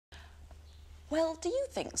Well, do you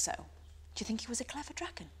think so? Do you think he was a clever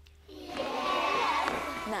dragon? Yeah.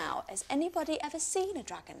 Now, has anybody ever seen a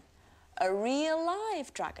dragon? A real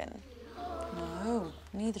live dragon? No,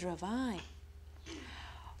 neither have I.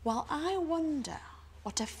 Well, I wonder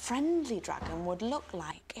what a friendly dragon would look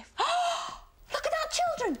like if... Oh! Look at that,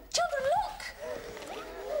 children! Children, look!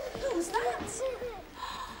 Who's that?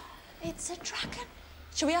 It's a dragon.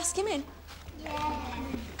 Shall we ask him in? Yeah.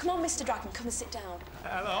 Come on, Mr. Dragon, come and sit down.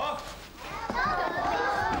 Hello.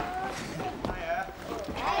 Hiya.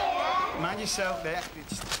 Hiya. Mind yourself there.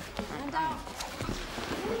 Stand down.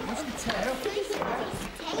 What's the tail?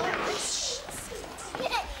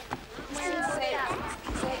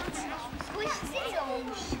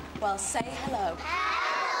 Well, say hello.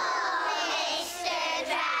 Hello, Mr.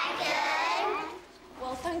 Dragon.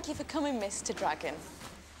 Well, thank you for coming, Mr. Dragon.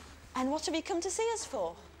 And what have you come to see us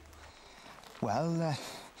for? Well,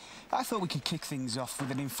 I thought we could kick things off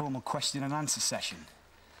with an informal question and answer session.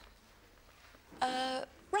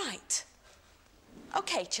 Right.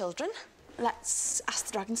 OK, children. Let's ask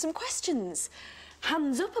the dragon some questions.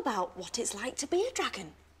 Hands up about what it's like to be a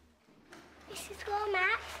dragon. Mrs.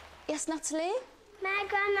 Grandma, Yes, Natalie? my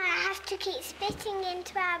grandma has to keep spitting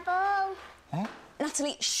into our bowl. Huh?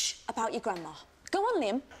 Natalie, shh, about your grandma. Go on,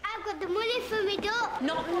 Liam. I've got the money for me duck.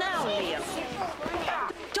 Not now, Liam.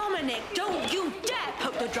 Dominic, don't you dare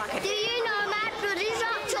poke the dragon. Do you know my brother's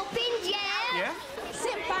locked up in jail? Yeah?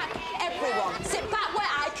 Sit back, everyone. Sit back where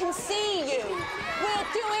I can see you. We're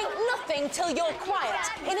doing nothing till you're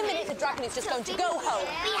quiet. In a minute, the dragon is just going to go home.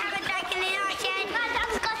 We have a dragon in our shed. My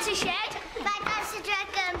dad's got a shed. My dad's a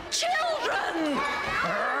dragon. Children!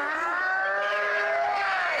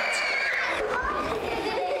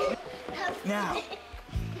 Now,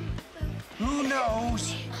 who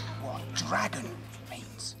knows what dragon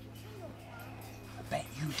means? I bet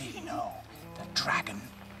you didn't know that dragon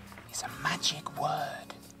is a magic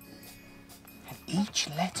word. And each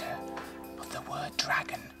letter of the word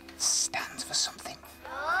dragon stands for something.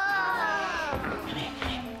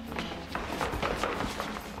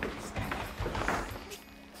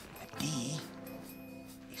 The D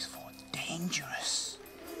is for dangerous.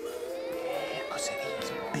 Yeah, because it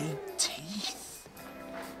has big teeth.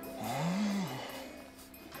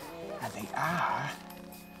 And the R...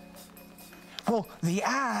 Well, the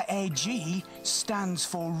R-A-G stands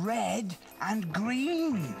for red and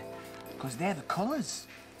green. Because they're the colours,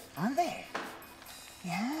 aren't they?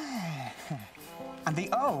 Yeah. And the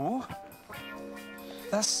O...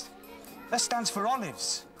 That stands for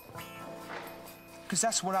olives. Because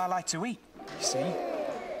that's what I like to eat, you see?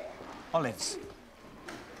 Olives.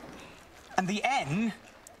 And the N...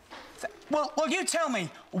 Well, you tell me,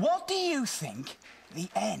 what do you think the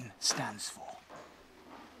N stands for?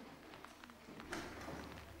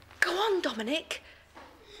 Go on, Dominic.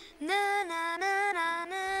 Na na na na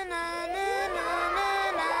na na na na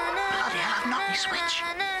na. Bloody hell, I've knocked my switch.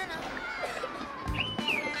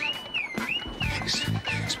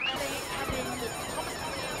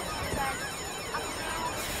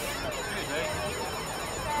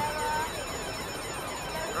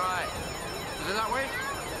 Right. Is it that way?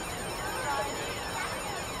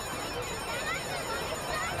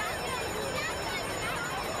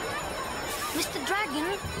 Mr.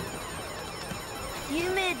 Dragon, you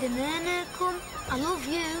made the nana come. I love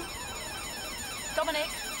you. Dominic,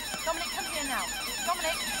 come here now.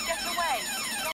 Dominic, get away.